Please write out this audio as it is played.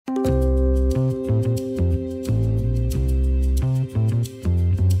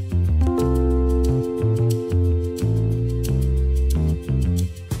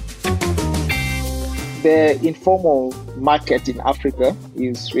The informal market in Africa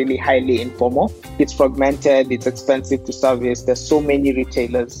is really highly informal. It's fragmented, it's expensive to service. There's so many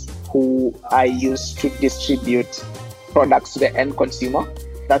retailers who are used to distribute products to the end consumer.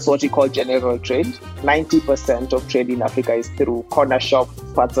 That's what we call general trade. 90% of trade in Africa is through corner shops,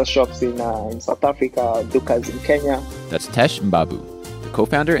 patsa shops in South Africa, dukas in Kenya. That's Tesh Mbaabu, the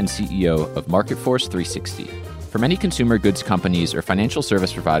co-founder and CEO of MarketForce 360. For many consumer goods companies or financial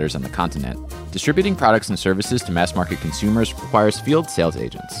service providers on the continent, distributing products and services to mass market consumers requires field sales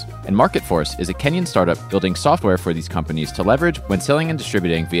agents. And MarketForce is a Kenyan startup building software for these companies to leverage when selling and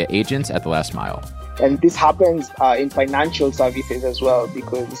distributing via agents at the last mile. And this happens in financial services as well,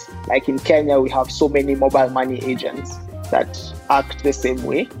 because like in Kenya, we have so many mobile money agents that act the same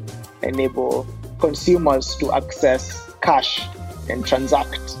way, enable consumers to access cash and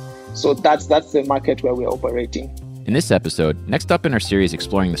transact. So that's the market where we're operating. In this episode, next up in our series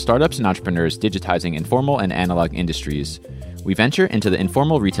exploring the startups and entrepreneurs digitizing informal and analog industries, we venture into the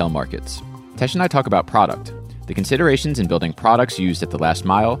informal retail markets. Tesh and I talk about product, the considerations in building products used at the last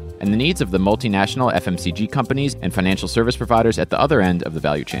mile, and the needs of the multinational FMCG companies and financial service providers at the other end of the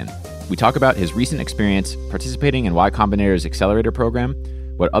value chain. We talk about his recent experience participating in Y Combinator's accelerator program,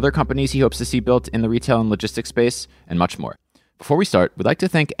 what other companies he hopes to see built in the retail and logistics space, and much more. Before we start, we'd like to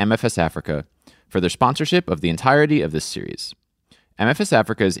thank MFS Africa for their sponsorship of the entirety of this series. MFS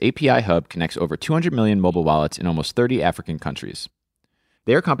Africa's API hub connects over 200 million mobile wallets in almost 30 African countries.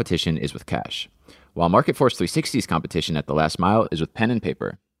 Their competition is with cash, while MarketForce 360's competition at the last mile is with pen and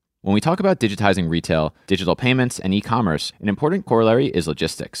paper. When we talk about digitizing retail, digital payments, and e-commerce, an important corollary is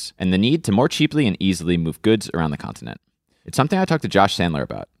logistics and the need to more cheaply and easily move goods around the continent. It's something I talked to Josh Sandler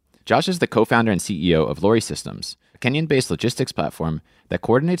about. Josh is the co-founder and CEO of Lorry Systems, a Kenyan-based logistics platform that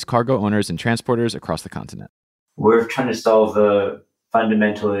coordinates cargo owners and transporters across the continent. We're trying to solve a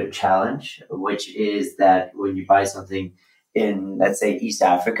fundamental challenge, which is that when you buy something in, let's say, East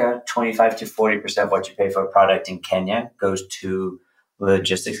Africa, 25 to 40% of what you pay for a product in Kenya goes to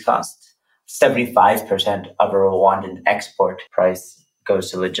logistics costs. 75% of a Rwandan export price goes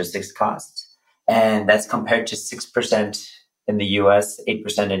to logistics costs. And that's compared to 6% in the US,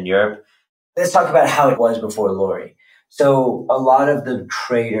 8% in Europe. Let's talk about how it was before Lorry. So a lot of the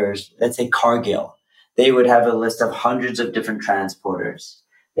traders, let's say Cargill, they would have a list of hundreds of different transporters.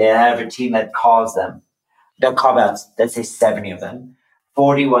 They have a team that calls them. They'll call about, let's say, 70 of them.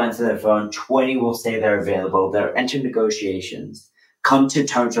 40 will answer their phone, 20 will say they're available. They'll enter negotiations, come to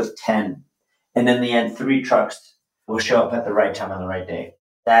terms with 10. And in the end, 3 trucks will show up at the right time on the right day.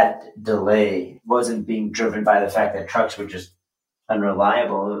 That delay wasn't being driven by the fact that trucks were just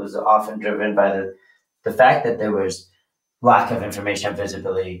unreliable. It was often driven by the fact that there was lack of information and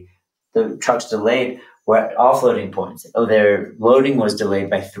visibility. The trucks delayed were at offloading points. Their loading was delayed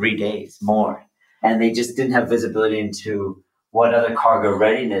by 3 days more. And they just didn't have visibility into what other cargo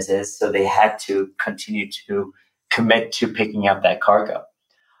readiness is. So they had to continue to commit to picking up that cargo.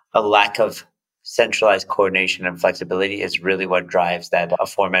 A lack of centralized coordination and flexibility is really what drives that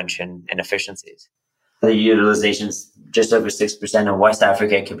aforementioned inefficiencies. The utilization is just over 6%. In West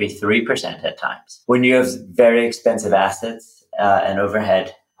Africa, it could be 3% at times. When you have very expensive assets and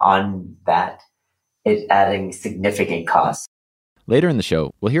overhead on that, it's adding significant costs. Later in the show,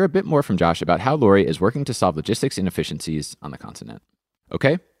 we'll hear a bit more from Josh about how Lorry is working to solve logistics inefficiencies on the continent.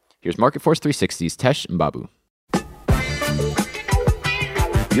 Okay, here's MarketForce 360's Tesh Mbaabu.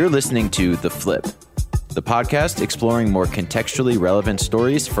 You're listening to The Flip, the podcast exploring more contextually relevant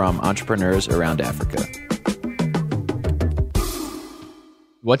stories from entrepreneurs around Africa.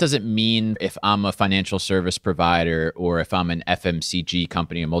 What does it mean if I'm a financial service provider or if I'm an FMCG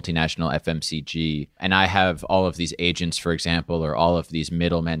company, a multinational FMCG, and I have all of these agents, for example, or all of these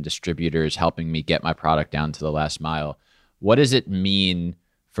middlemen distributors helping me get my product down to the last mile? What does it mean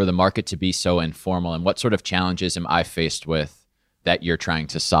for the market to be so informal, and what sort of challenges am I faced with that you're trying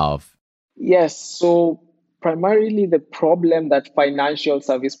to solve? Yes, so primarily the problem that financial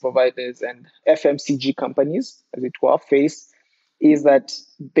service providers and FMCG companies, as it were, face is that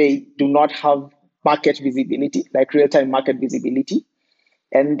they do not have market visibility, like real-time market visibility.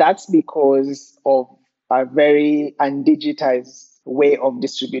 And that's because of a very undigitized way of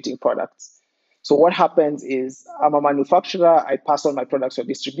distributing products. So what happens is I'm a manufacturer, I pass on my products to a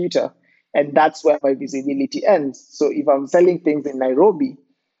distributor, and that's where my visibility ends. So if I'm selling things in Nairobi,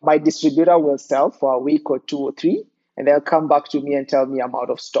 my distributor will sell for a week or 2 or 3, and they'll come back to me and tell me I'm out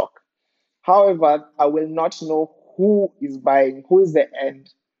of stock. However, I will not know who is buying, who is the end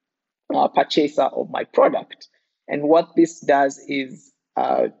purchaser of my product. And what this does is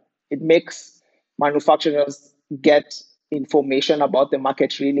it makes manufacturers get information about the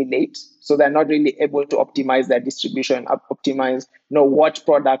market really late. So they're not really able to optimize their distribution, optimize, what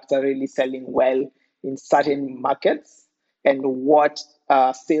products are really selling well in certain markets and what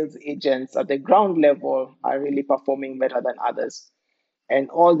sales agents at the ground level are really performing better than others. And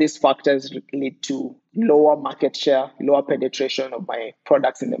all these factors lead to lower market share, lower penetration of my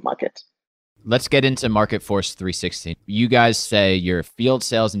products in the market. Let's get into MarketForce 360. You guys say you're field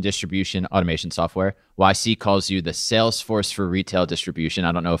sales and distribution automation software. YC calls you the Salesforce for retail distribution.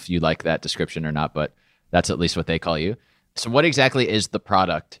 I don't know if you like that description or not, but that's at least what they call you. So what exactly is the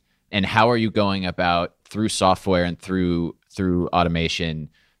product, and how are you going about through software and through automation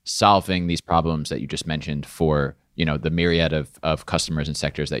solving these problems that you just mentioned for the myriad of customers and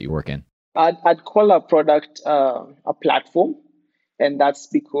sectors that you work in? I'd call our product a platform. And that's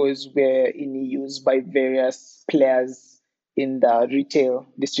because we're in use by various players in the retail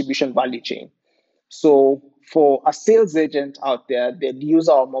distribution value chain. So for a sales agent out there, they'd use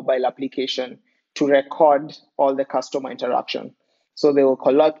our mobile application to record all the customer interaction. So they will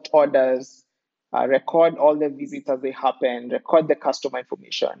collect orders, record all the visits as they happen, record the customer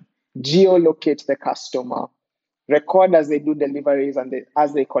information, geolocate the customer, record as they do deliveries and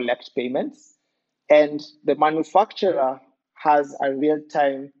as they collect payments. And the manufacturer has a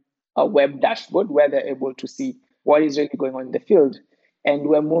real-time web dashboard where they're able to see what is really going on in the field. And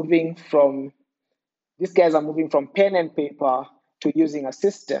these guys are moving from pen and paper to using a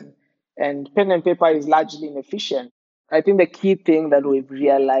system. And pen and paper is largely inefficient. I think the key thing that we've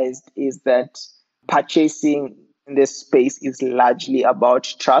realized is that purchasing in this space is largely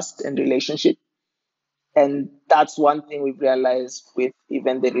about trust and relationship. And that's one thing we've realized with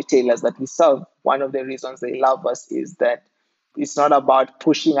even the retailers that we serve. One of the reasons they love us is that it's not about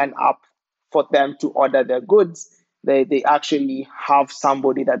pushing an app for them to order their goods. They actually have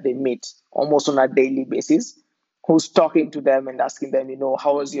somebody that they meet almost on a daily basis who's talking to them and asking them,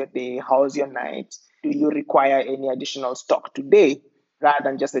 how was your day? How was your night? Do you require any additional stock today? Rather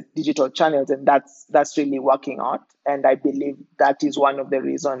than just the digital channels. And that's really working out. And I believe that is one of the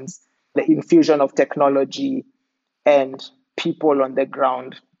reasons the infusion of technology and people on the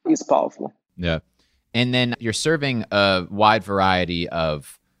ground is powerful. Yeah. And then you're serving a wide variety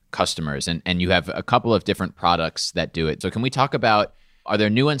of customers, and you have a couple of different products that do it. So can we talk about, are there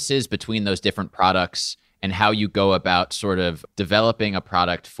nuances between those different products and how you go about sort of developing a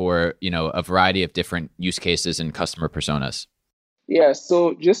product for, a variety of different use cases and customer personas? Yeah,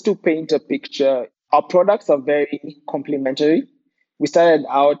 so just to paint a picture, our products are very complementary. We started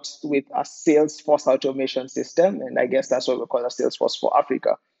out with a Salesforce automation system, and I guess that's what we call a Salesforce for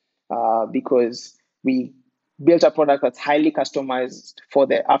Africa, because we built a product that's highly customized for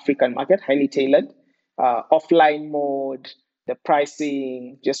the African market, highly tailored, offline mode, the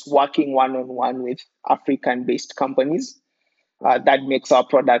pricing, just working one-on-one with African-based companies. That makes our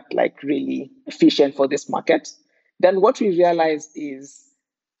product really efficient for this market. Then what we realized is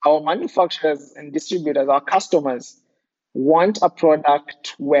our manufacturers and distributors, our customers, want a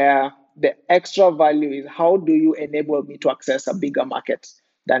product where the extra value is how do you enable me to access a bigger market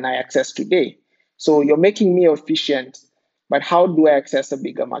than I access today? So you're making me efficient, but how do I access a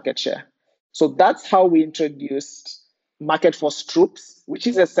bigger market share? So that's how we introduced MarketForce Troops, which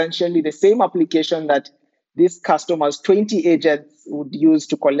is essentially the same application that these customers, 20 agents would use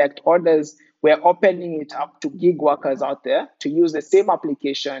to collect orders. We're opening it up to gig workers out there to use the same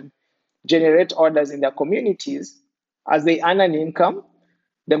application, generate orders in their communities. As they earn an income,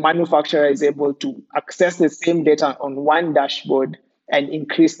 the manufacturer is able to access the same data on one dashboard and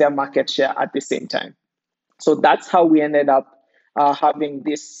increase their market share at the same time. So that's how we ended up having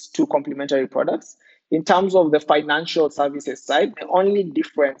these two complementary products. In terms of the financial services side, the only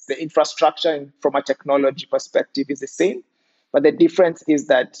difference, the infrastructure from a technology perspective is the same, but the difference is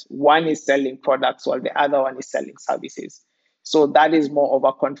that one is selling products while the other one is selling services. So that is more of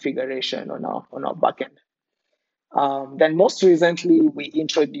a configuration on our backend. Then most recently, we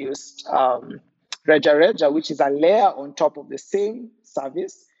introduced Reja, which is a layer on top of the same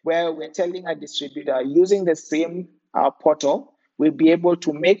service, where we're telling a distributor using the same portal, we'll be able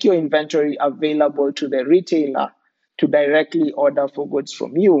to make your inventory available to the retailer to directly order for goods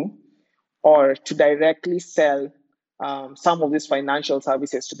from you, or to directly sell some of these financial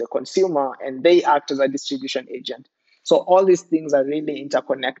services to the consumer, and they act as a distribution agent. So all these things are really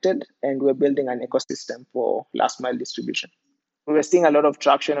interconnected, and we're building an ecosystem for last mile distribution. We're seeing a lot of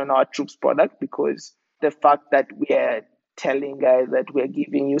traction on our Troops product because the fact that we are telling guys that we're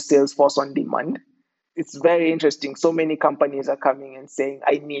giving you Salesforce on demand, it's very interesting. So many companies are coming and saying,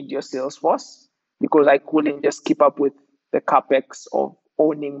 I need your Salesforce because I couldn't just keep up with the capex of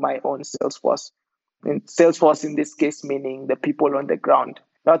owning my own Salesforce. In Salesforce, in this case, meaning the people on the ground,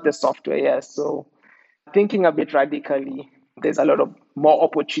 not the software. Yes. So thinking a bit radically, there's a lot of more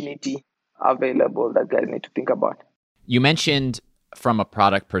opportunity available that guys need to think about. You mentioned from a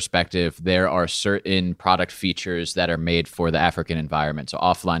product perspective, there are certain product features that are made for the African environment, so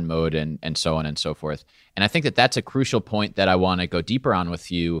offline mode and so on and so forth. And I think that that's a crucial point that I want to go deeper on with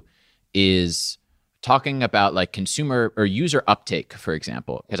you is talking about like consumer or user uptake, for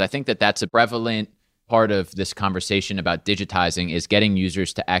example, because I think that that's a prevalent part of this conversation about digitizing is getting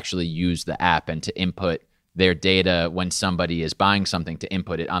users to actually use the app and to input their data when somebody is buying something, to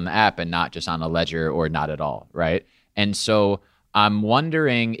input it on the app and not just on a ledger or not at all, right? And so I'm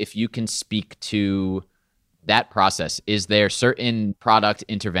wondering if you can speak to that process. Is there certain product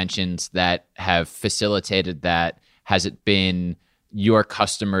interventions that have facilitated that? Has it been your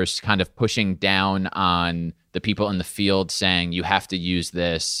customers kind of pushing down on the people in the field saying you have to use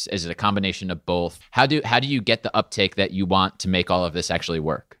this? Is it a combination of both? How do you get the uptake that you want to make all of this actually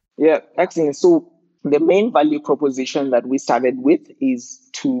work? Yeah, excellent. So the main value proposition that we started with is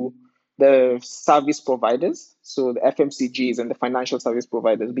to the service providers, so the FMCGs and the financial service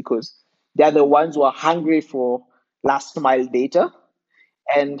providers, because they're the ones who are hungry for last mile data.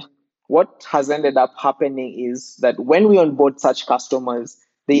 And what has ended up happening is that when we onboard such customers,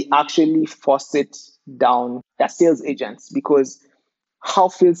 they actually force it down their sales agents, because how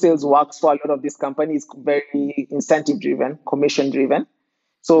field sales works for a lot of these companies is very incentive driven, commission driven.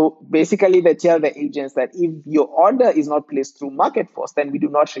 So basically, they tell the agents that if your order is not placed through MarketForce, then we do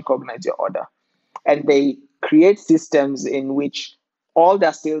not recognize your order. And they create systems in which all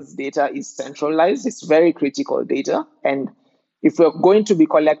their sales data is centralized. It's very critical data. And if we're going to be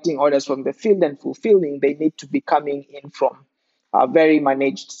collecting orders from the field and fulfilling, they need to be coming in from a very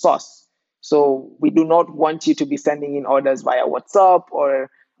managed source. So we do not want you to be sending in orders via WhatsApp or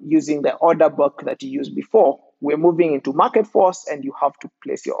using the order book that you used before. We're moving into MarketForce, and you have to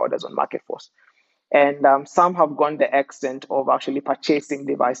place your orders on MarketForce. And some have gone the extent of actually purchasing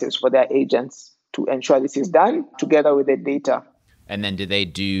devices for their agents to ensure this is done together with the data. And then do they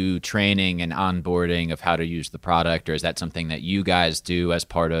do training and onboarding of how to use the product, or is that something that you guys do as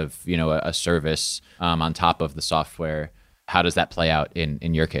part of, you know, a service on top of the software? How does that play out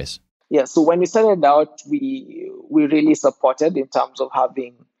in your case? Yeah, so when we started out, we really supported in terms of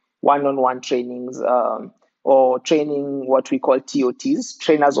having one-on-one trainings or training what we call TOTs,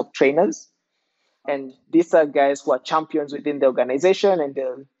 trainers of trainers. And these are guys who are champions within the organization, and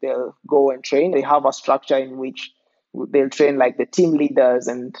they'll go and train. They have a structure in which they'll train like the team leaders,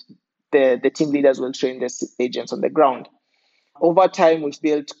 and the team leaders will train the agents on the ground. Over time, we've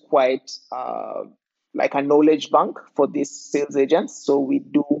built quite like a knowledge bank for these sales agents. So we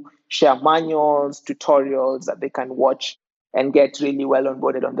do share manuals, tutorials that they can watch and get really well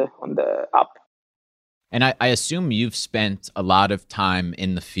onboarded on the app. And I assume you've spent a lot of time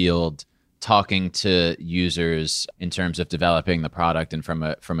in the field talking to users in terms of developing the product and from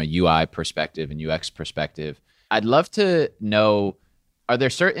a UI perspective and UX perspective. I'd love to know, are there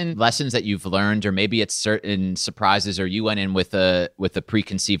certain lessons that you've learned, or maybe it's certain surprises, or you went in with a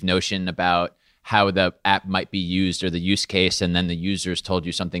preconceived notion about how the app might be used or the use case, and then the users told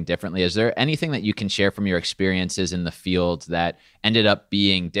you something differently? Is there anything that you can share from your experiences in the field that ended up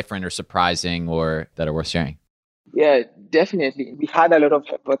being different or surprising or that are worth sharing? Yeah, definitely. We had a lot of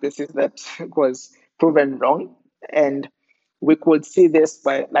hypotheses that was proven wrong. And we could see this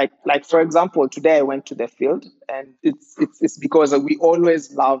by like for example, today I went to the field, and it's because we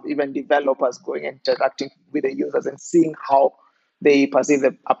always love, even developers, going and interacting with the users and seeing how they perceive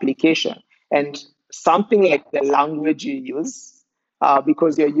the application. And something like the language you use,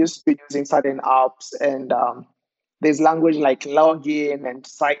 because you're used to using certain apps, and there's language like login and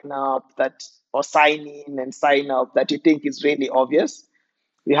sign up or sign in and sign up that you think is really obvious.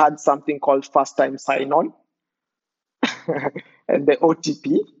 We had something called first time sign on and the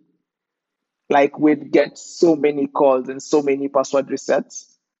OTP. Like, we'd get so many calls and so many password resets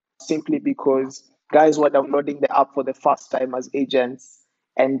simply because guys were downloading the app for the first time as agents,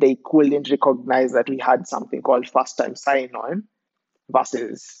 and they couldn't recognize that we had something called first time sign on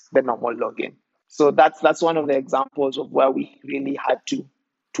versus the normal login. So that's one of the examples of where we really had to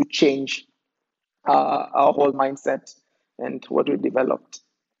change our whole mindset and what we developed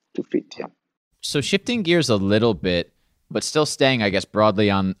to fit here. So shifting gears a little bit, but still staying, I guess,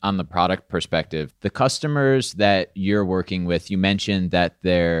 broadly on the product perspective, the customers that you're working with, you mentioned that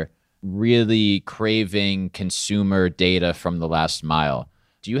they're really craving consumer data from the last mile.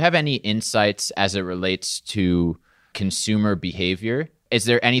 Do you have any insights as it relates to consumer behavior? Is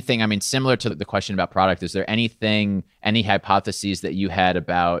there anything, similar to the question about product, is there anything, any hypotheses that you had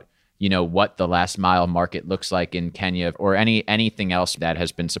about, what the last mile market looks like in Kenya, or anything else that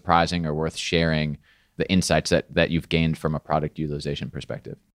has been surprising or worth sharing, the insights that you've gained from a product utilization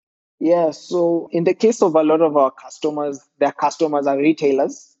perspective? Yeah, so in the case of a lot of our customers, their customers are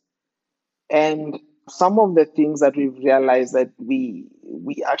retailers. And some of the things that we've realized that we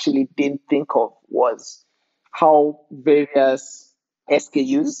actually didn't think of was how various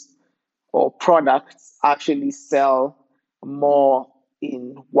SKUs or products actually sell more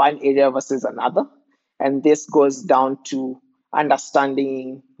in one area versus another. And this goes down to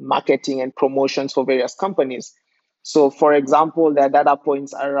understanding marketing and promotions for various companies. So, for example, there are data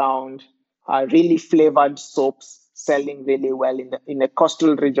points around really flavored soaps selling really well in the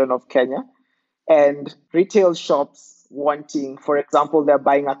coastal region of Kenya, and retail shops wanting, for example, they're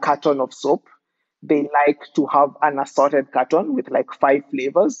buying a carton of soap. They like to have an assorted carton with like 5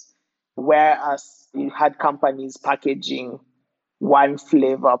 flavors, whereas you had companies packaging one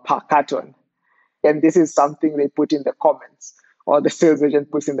flavor per carton. And this is something they put in the comments, or the sales agent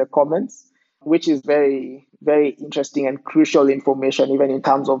puts in the comments, which is very, very interesting and crucial information, even in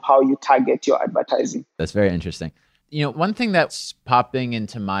terms of how you target your advertising. That's very interesting. One thing that's popping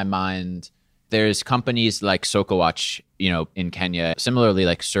into my mind, there's companies like SocoWatch, in Kenya, similarly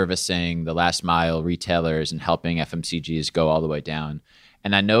like servicing the last mile retailers and helping FMCGs go all the way down.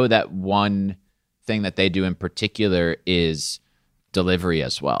 And I know that one thing that they do in particular is delivery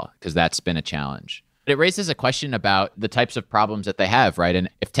as well, because that's been a challenge. It raises a question about the types of problems that they have, right? And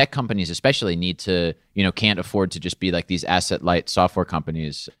if tech companies especially need to, can't afford to just be like these asset light software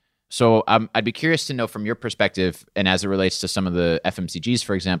companies. So I'd be curious to know from your perspective, and as it relates to some of the FMCGs,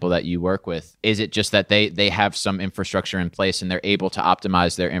 for example, that you work with, is it just that they have some infrastructure in place and they're able to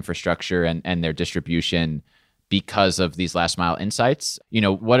optimize their infrastructure and their distribution because of these last mile insights?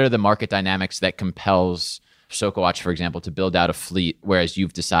 What are the market dynamics that compels SocoWatch, for example, to build out a fleet, whereas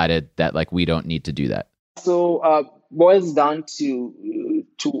you've decided that like we don't need to do that? So boils down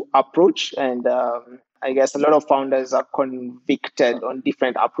to approach, and I guess a lot of founders are convicted on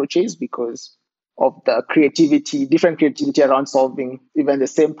different approaches because of the different creativity around solving even the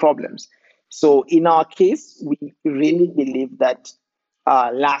same problems. So in our case, we really believe that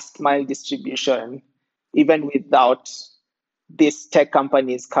last mile distribution, even without these tech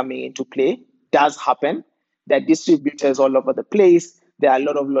companies coming into play, does happen. There are distributors all over the place. There are a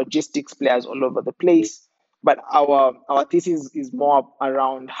lot of logistics players all over the place. But our thesis is more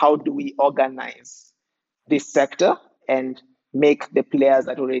around how do we organize this sector and make the players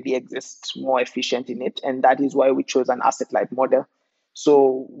that already exist more efficient in it. And that is why we chose an asset-light model.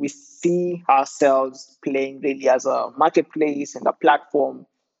 So we see ourselves playing really as a marketplace and a platform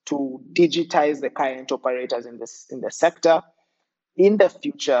to digitize the current operators in the sector. In the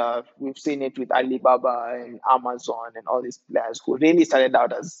future, we've seen it with Alibaba and Amazon and all these players who really started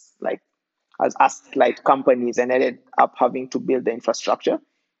out as asset-light companies and ended up having to build the infrastructure.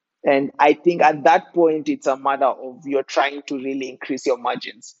 And I think at that point, it's a matter of you're trying to really increase your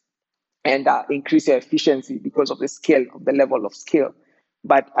margins and increase your efficiency because of the level of scale.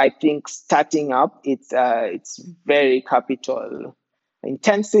 But I think starting up, it's very capital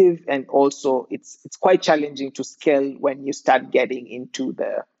intensive, and also it's quite challenging to scale when you start getting into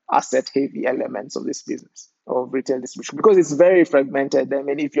the asset heavy elements of this business of retail distribution, because it's very fragmented. I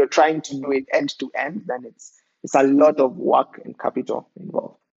mean, if you're trying to do it end to end, then it's a lot of work and capital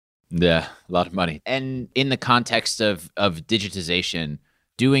involved. Yeah, a lot of money. And in the context of digitization,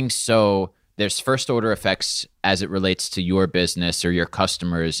 doing so, there's first order effects as it relates to your business or your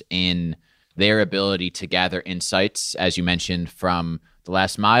customers in their ability to gather insights, as you mentioned, from the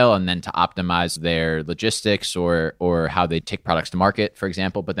last mile, and then to optimize their logistics or how they take products to market, for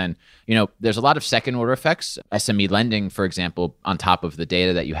example. But then, there's a lot of second order effects, SME lending, for example, on top of the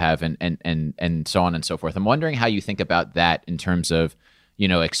data that you have and so on and so forth. I'm wondering how you think about that in terms of,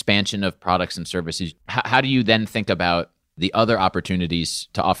 expansion of products and services. How do you then think about the other opportunities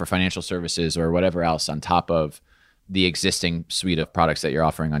to offer financial services or whatever else on top of the existing suite of products that you're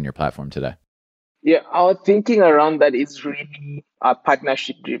offering on your platform today? Yeah, our thinking around that is really a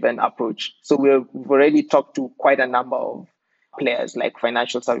partnership-driven approach. So we've already talked to quite a number of players like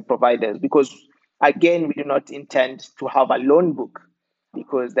financial service providers, because again, we do not intend to have a loan book,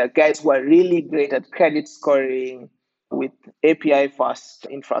 because there are guys who are really great at credit scoring with API-first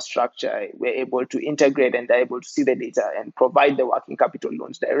infrastructure. We're able to integrate and they're able to see the data and provide the working capital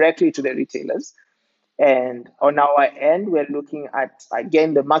loans directly to the retailers. And on our end, we're looking at,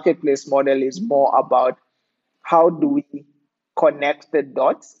 again, the marketplace model is more about how do we connect the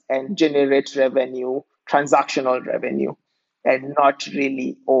dots and generate revenue, transactional revenue, and not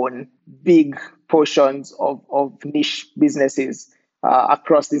really own big portions of niche businesses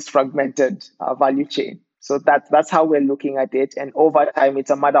across this fragmented value chain. So that's how we're looking at it. And over time,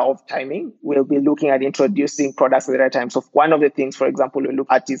 it's a matter of timing. We'll be looking at introducing products at the right time. So one of the things, for example, we look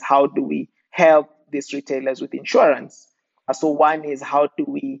at is how do we help these retailers with insurance? So one is how do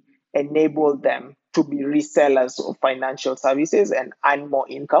we enable them to be resellers of financial services and earn more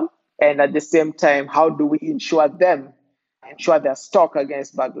income? And at the same time, how do we ensure their stock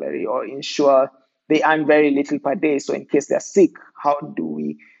against burglary, or ensure they earn very little per day? So in case they're sick, how do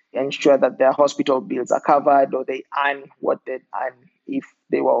we ensure that their hospital bills are covered, or they earn what they earn if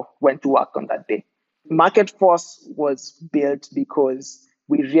they went to work on that day? MarketForce was built because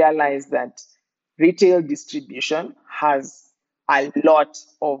we realized that retail distribution has a lot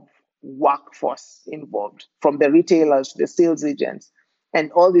of workforce involved, from the retailers to the sales agents.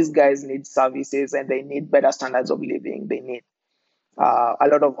 And all these guys need services, and they need better standards of living. They need a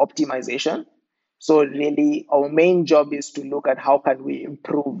lot of optimization. So really, our main job is to look at how can we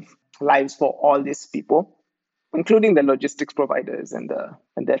improve lives for all these people, including the logistics providers and the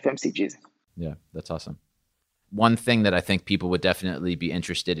FMCGs. Yeah, that's awesome. One thing that I think people would definitely be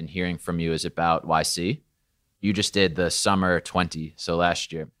interested in hearing from you is about YC. You just did the summer 20, so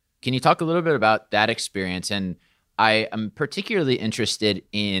last year. Can you talk a little bit about that experience? And I am particularly interested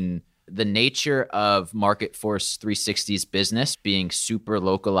in the nature of MarketForce 360's business being super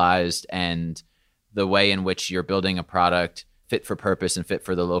localized, and the way in which you're building a product fit for purpose and fit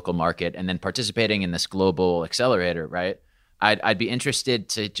for the local market, and then participating in this global accelerator, right? I'd be interested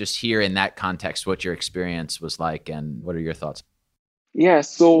to just hear in that context what your experience was like, and what are your thoughts? Yeah,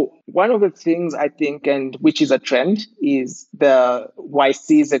 so one of the things I think, and which is a trend, is the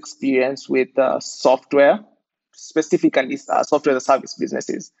YC's experience with software, specifically software as a service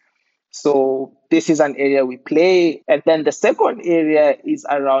businesses. So this is an area we play. And then the second area is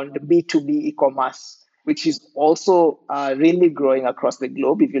around B2B e-commerce, which is also really growing across the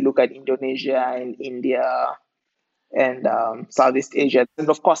globe. If you look at Indonesia and India and Southeast Asia, and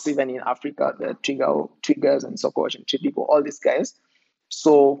of course, even in Africa, the Triggers and Sokosh and Chidigo, all these guys.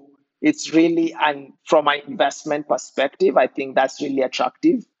 So it's really, and from an investment perspective, I think that's really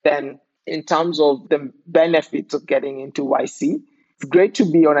attractive. Then in terms of the benefits of getting into YC, it's great to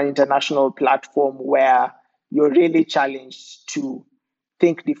be on an international platform where you're really challenged to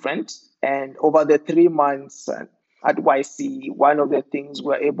think different. And over the 3 months at YC, one of the things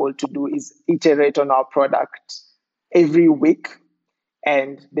we're able to do is iterate on our product every week.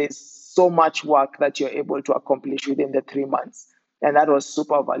 And there's so much work that you're able to accomplish within the 3 months. And that was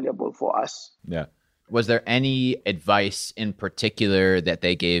super valuable for us. Yeah. Was there any advice in particular that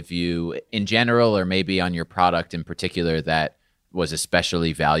they gave you in general, or maybe on your product in particular, that was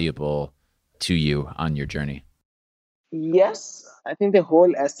especially valuable to you on your journey? Yes, I think the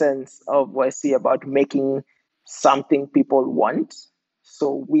whole essence of YC about making something people want.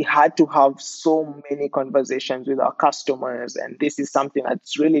 So we had to have so many conversations with our customers. And this is something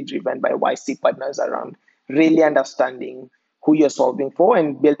that's really driven by YC partners around really understanding who you're solving for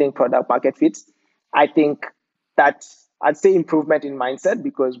and building product market fits. I think that's, I'd say, improvement in mindset,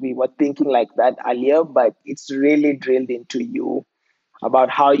 because we were thinking like that earlier, but it's really drilled into you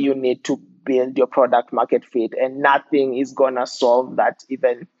about how you need to build your product market fit. And nothing is going to solve that,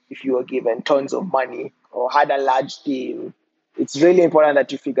 even if you were given tons of money or had a large team. It's really important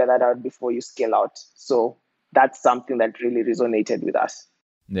that you figure that out before you scale out. So that's something that really resonated with us.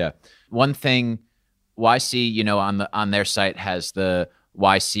 Yeah. One thing YC, on their site has the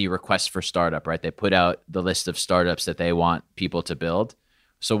YC request for startup, right? They put out the list of startups that they want people to build.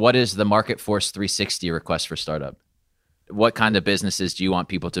 So what is the MarketForce 360 request for startup? What kind of businesses do you want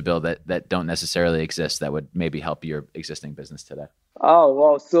people to build that don't necessarily exist, that would maybe help your existing business today? Oh,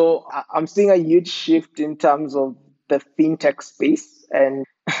 wow. So I'm seeing a huge shift in terms of the fintech space, and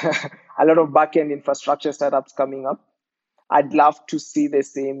a lot of backend infrastructure startups coming up. I'd love to see the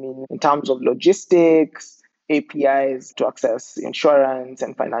same in terms of logistics, APIs to access insurance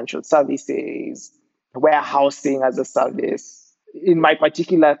and financial services, warehousing as a service. In my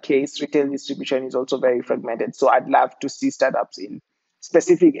particular case, retail distribution is also very fragmented. So I'd love to see startups in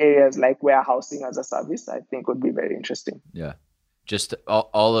specific areas like warehousing as a service. I think would be very interesting. Yeah. Just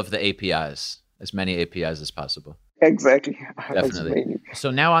all of the APIs, as many APIs as possible. Exactly. Definitely.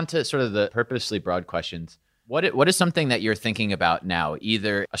 So now on to sort of the purposely broad questions. What is something that you're thinking about now?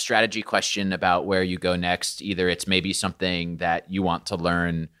 Either a strategy question about where you go next, either it's maybe something that you want to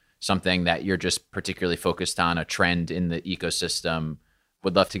learn, something that you're just particularly focused on, a trend in the ecosystem.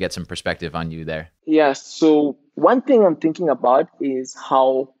 Would love to get some perspective on you there. Yeah. So one thing I'm thinking about is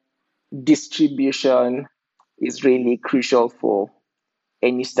how distribution is really crucial for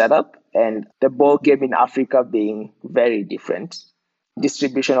any startup, and the ball game in Africa being very different.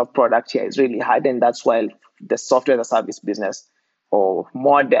 distribution of product here is really hard, and that's why the software as a service business or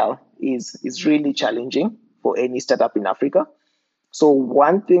model is really challenging for any startup in Africa. So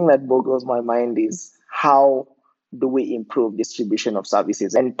one thing that boggles my mind is how do we improve distribution of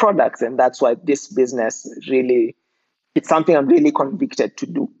services and products? And that's why this business really, it's something I'm really convicted to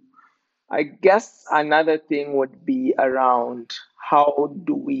do. I guess another thing would be around how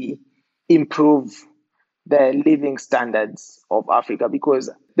do we improve the living standards of Africa? Because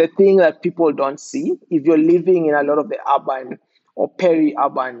the thing that people don't see, if you're living in a lot of the urban or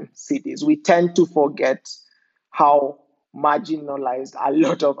peri-urban cities, we tend to forget how marginalized a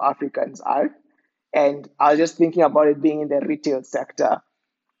lot of Africans are. And I was just thinking about it being in the retail sector.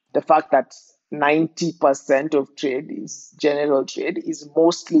 The fact that 90% of trade is general trade is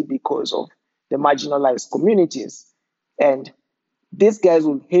mostly because of the marginalized communities. And these guys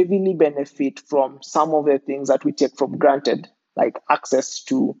will heavily benefit from some of the things that we take for granted, like access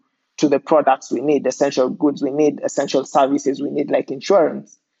to the products we need, essential goods we need, essential services we need, like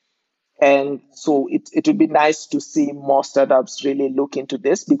insurance. And so it would be nice to see more startups really look into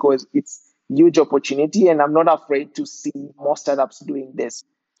this because it's huge opportunity. And I'm not afraid to see more startups doing this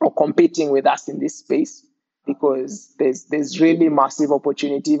or competing with us in this space because there's really massive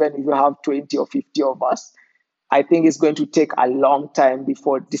opportunity. Even if you have 20 or 50 of us, I think it's going to take a long time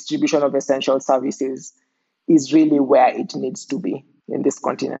before distribution of essential services is really where it needs to be in this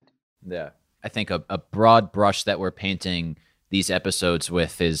continent. Yeah. I think a broad brush that we're painting these episodes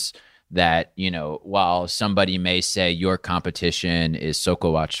with is that, while somebody may say your competition is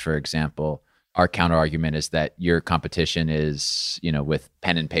SocoWatch, for example, our counter argument is that your competition is, with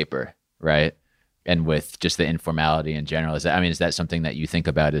pen and paper, right? And with just the informality in general. Is that something that you think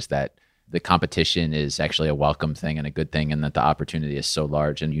about, is that the competition is actually a welcome thing and a good thing, and that the opportunity is so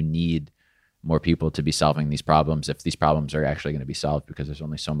large and you need more people to be solving these problems if these problems are actually going to be solved, because there's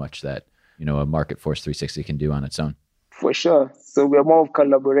only so much that, a MarketForce 360 can do on its own. For sure. So we're more of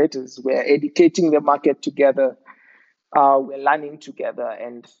collaborators. We're educating the market together. We're learning together.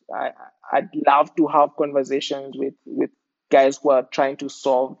 And I'd love to have conversations with guys who are trying to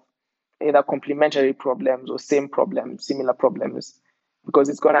solve either complementary problems or same problems, similar problems, because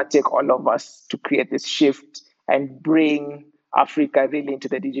it's going to take all of us to create this shift and bring Africa really into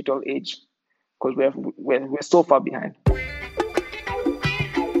the digital age, because we're so far behind.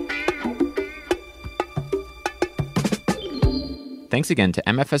 Thanks again to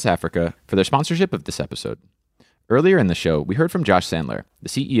MFS Africa for their sponsorship of this episode. Earlier in the show, we heard from Josh Sandler, the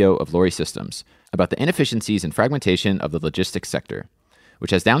CEO of Lori Systems, about the inefficiencies and fragmentation of the logistics sector,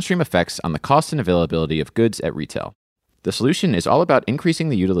 which has downstream effects on the cost and availability of goods at retail. The solution is all about increasing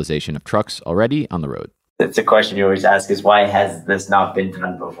the utilization of trucks already on the road. That's a question you always ask, is why has this not been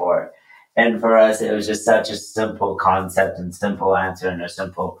done before? And for us, it was just such a simple concept and simple answer and a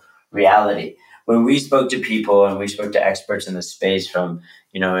simple reality. When we spoke to people and we spoke to experts in the space from,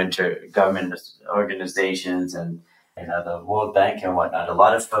 intergovernment organizations and, the World Bank and whatnot, a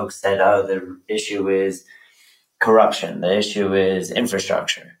lot of folks said, the issue is corruption. The issue is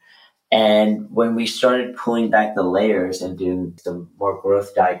infrastructure. And when we started pulling back the layers and doing some more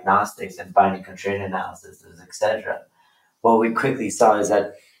growth diagnostics and finding constraint analysis, etc., what we quickly saw is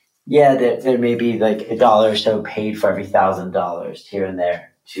that, there may be like $1 or so paid for every $1,000 here and there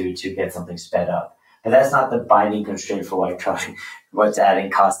to get something sped up. But that's not the binding constraint for what's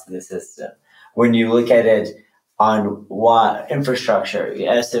adding cost to the system. When you look at it on what infrastructure,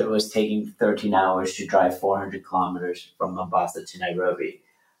 yes, it was taking 13 hours to drive 400 kilometers from Mombasa to Nairobi,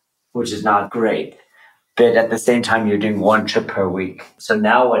 which is not great. But at the same time, you're doing one trip per week. So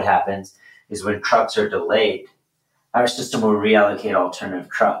now what happens is when trucks are delayed, our system will reallocate alternative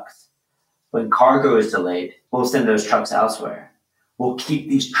trucks. When cargo is delayed, we'll send those trucks elsewhere. We'll keep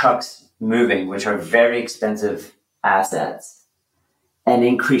these trucks moving, which are very expensive assets, and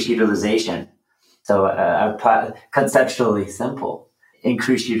increase utilization. So conceptually simple.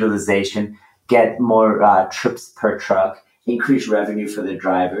 Increase utilization, get more trips per truck, increase revenue for the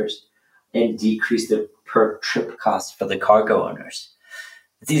drivers, and decrease the per trip cost for the cargo owners.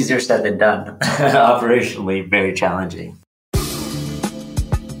 It's easier said than done. Operationally, very challenging.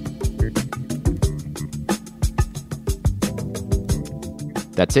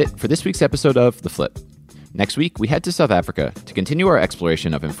 That's it for this week's episode of The Flip. Next week, we head to South Africa to continue our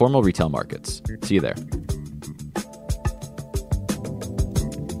exploration of informal retail markets. See you there.